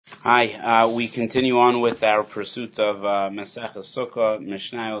Hi, we continue on with our pursuit of Masechah Sukkah,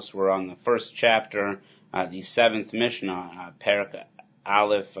 Mishnayos. We're on the first chapter, the seventh Mishnah, Perak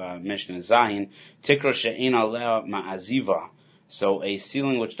Aleph, Mishnah Zayin, Tikra She'en Aleh Ma'aziva. So a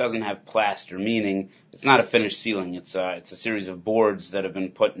ceiling which doesn't have plaster, meaning it's not a finished ceiling. It's a series of boards that have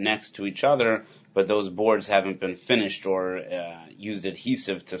been put next to each other, but those boards haven't been finished or used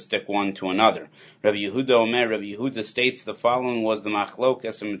adhesive to stick one to another. Rabbi Yehuda states the following was the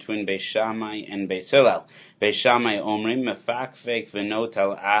machlokas in between Beis Shammai and Beis Hillel. Beis Shammai omrim mefakfek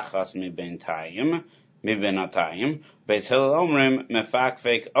v'notel achas mibenatayim. Beis Hillel omrim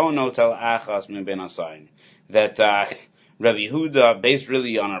mefakfek o notel achas mibenasayim. That Rabbi Yehuda, based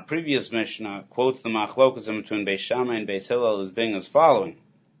really on our previous Mishnah, quotes the machlokas in between Beis Shammai and Beis Hillel as being as following.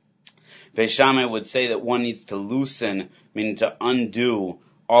 Beis Shammai would say that one needs to loosen, meaning to undo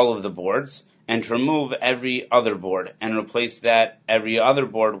all of the boards, and to remove every other board, and replace that every other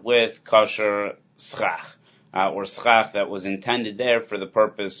board with kosher schach, or schach that was intended there for the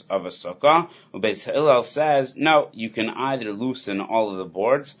purpose of a sukkah. Beis Hillel says, no, you can either loosen all of the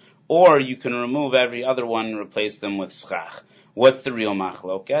boards, or you can remove every other one and replace them with schach. What's the real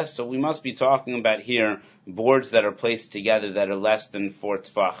machlokas? So we must be talking about here boards that are placed together that are less than 4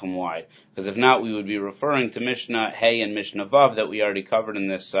 tefachim wide. Because if not, we would be referring to Mishnah Hey and Mishnah Vav that we already covered in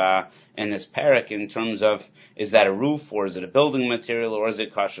this parak in terms of, is that a roof, or is it a building material, or is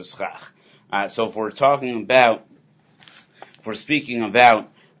it kasher schach? So if we're speaking about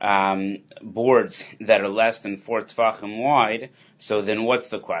boards that are less than 4 tefachim wide, so then what's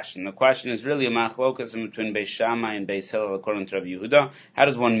the question? The question is really a machlokas in between Beis Shammai and Beis Hillel according to Rabbi Yehuda. How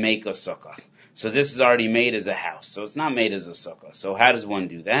does one make a sukkah? So this is already made as a house, so it's not made as a sukkah. So how does one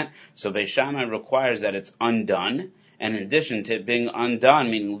do that? So Beis Shammai requires that it's undone, and in addition to it being undone,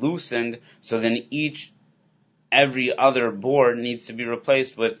 meaning loosened, so then every other board needs to be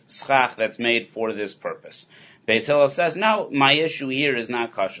replaced with schach that's made for this purpose. Beis Hillel says, no, my issue here is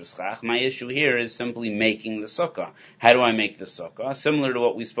not kasher schach. My issue here is simply making the sukkah. How do I make the sukkah? Similar to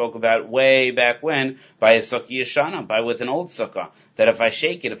what we spoke about way back when, by a sukkah yeshana, with an old sukkah. That if I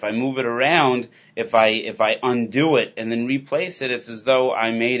shake it, if I move it around, if I undo it and then replace it, it's as though I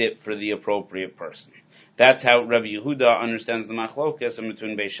made it for the appropriate person. That's how Rabbi Yehuda understands the machlokas in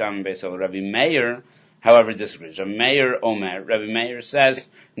between Beis Shammai and Beis Hillel. Rabbi Meir, however, disagrees. Rabbi Meir says,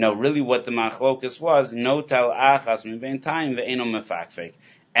 no, really what the machlokas was, no tel achas mibenatayim ve'eno mefakfek.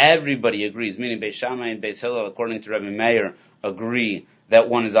 Everybody agrees, meaning Beis Shammai and Beis Hillel, according to Rabbi Meir, agree that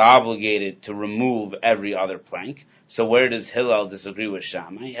one is obligated to remove every other plank. So where does Hillel disagree with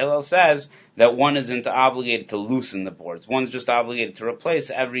Shammai? Hillel says that one isn't obligated to loosen the boards. One's just obligated to replace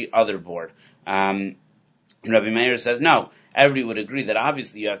every other board. Rabbi Meir says, no, everybody would agree that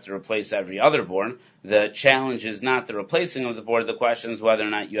obviously you have to replace every other board. The challenge is not the replacing of the board, the question is whether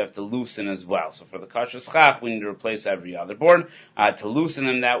or not you have to loosen as well. So for the kasher schach, we need to replace every other board. To loosen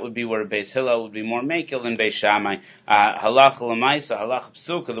them, that would be where Beis Hillel would be more makil than Beis Shammai. Halacha l'maisa, halacha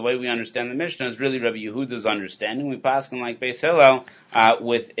psuka, the way we understand the Mishnah is really Rabbi Yehuda's understanding. We pass him like Beis Hillel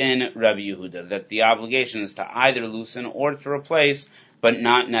within Rabbi Yehuda, that the obligation is to either loosen or to replace, but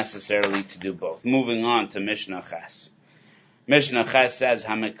not necessarily to do both. Moving on to Mishnah Ches. Mishnah Ches says,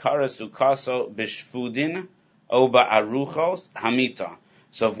 Hamekaras ukaso bishfudin oba aruchos hamita.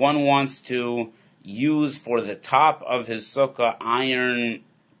 So if one wants to use for the top of his sukkah iron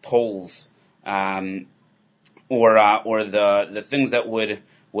poles, or the things that would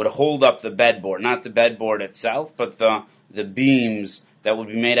hold up the bedboard, not the bedboard itself, but the beams that would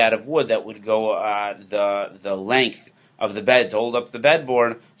be made out of wood that would go the length of the bed to hold up the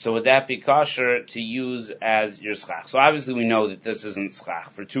bedboard, so would that be kosher to use as your schach? So obviously we know that this isn't schach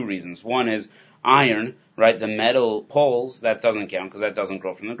for two reasons. One is iron, right? The metal poles, that doesn't count because that doesn't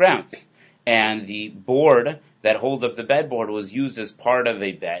grow from the ground. And the board that holds up the bedboard was used as part of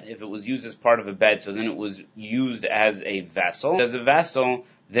a bed. If it was used as part of a bed, so then it was used as a vessel. As a vessel,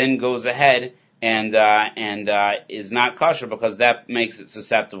 then goes ahead and is not kosher because that makes it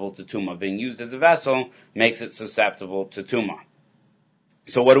susceptible to tumah. Being used as a vessel makes it susceptible to tumah.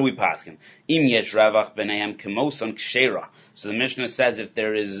 So what do we paskin? Im yesh ravach b'neihem k'mosan k'shera. So the Mishnah says if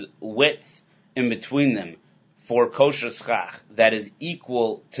there is width in between them for kosher schach that is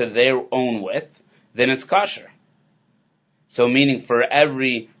equal to their own width, then it's kosher. So meaning for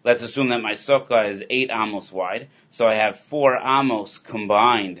let's assume that my sukkah is 8 amos wide, so I have 4 amos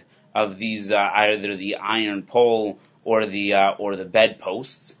combined of these either the iron pole or the bed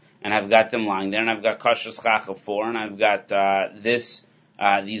posts, and I've got them lying there, and I've got kosher schach of 4, and I've got this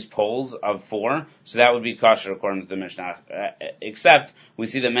these poles of 4, so that would be kosher according to the Mishnah. Except, we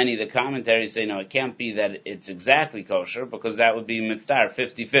see that many of the commentaries say, no, it can't be that it's exactly kosher, because that would be mitzvah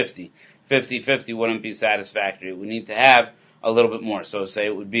 50-50. 50-50 wouldn't be satisfactory. We need to have a little bit more. So say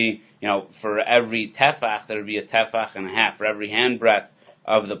it would be, for every tefach, there would be a tefach and a half. For every handbreadth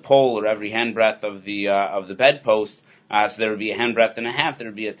of the pole, or every handbreadth of the bedpost, so there would be a handbreadth and a half, there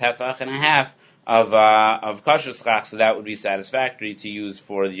would be a tefach and a half of kosher schach, so that would be satisfactory to use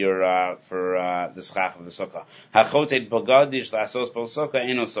for the schach of the sukkah. Hachotet bagadish lasos bol sukkah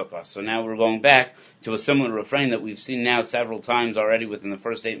eno sukkah. So now we're going back to a similar refrain that we've seen now several times already within the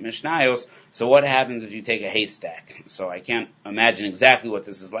first 8 Mishnayos. So what happens if you take a haystack? So I can't imagine exactly what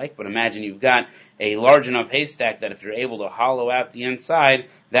this is like, but imagine you've got a large enough haystack that if you're able to hollow out the inside,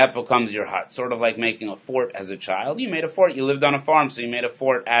 that becomes your hut. Sort of like making a fort as a child. You made a fort, you lived on a farm, so you made a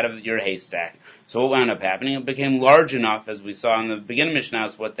fort out of your haystack. So what wound up happening? It became large enough, as we saw in the beginning of Mishnah,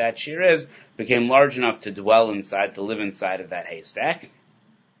 what that shear is, became large enough to dwell inside, to live inside of that haystack.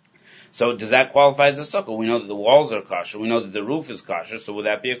 So does that qualify as a sukkah? We know that the walls are kosher. We know that the roof is kosher. So would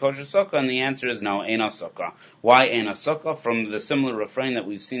that be a kosher sukkah? And the answer is no, ain't a sukkah. Why ain't a sukkah? From the similar refrain that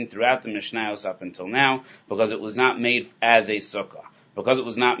we've seen throughout the Mishnayos up until now, because it was not made as a sukkah. Because it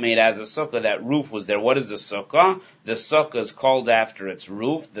was not made as a sukkah, that roof was there. What is the sukkah? The sukkah is called after its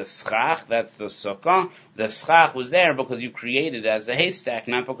roof. The schach, that's the sukkah. The schach was there because you created it as a haystack,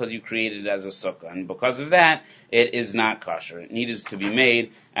 not because you created it as a sukkah. And because of that, it is not kosher. It needed to be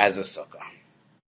made as a sukkah.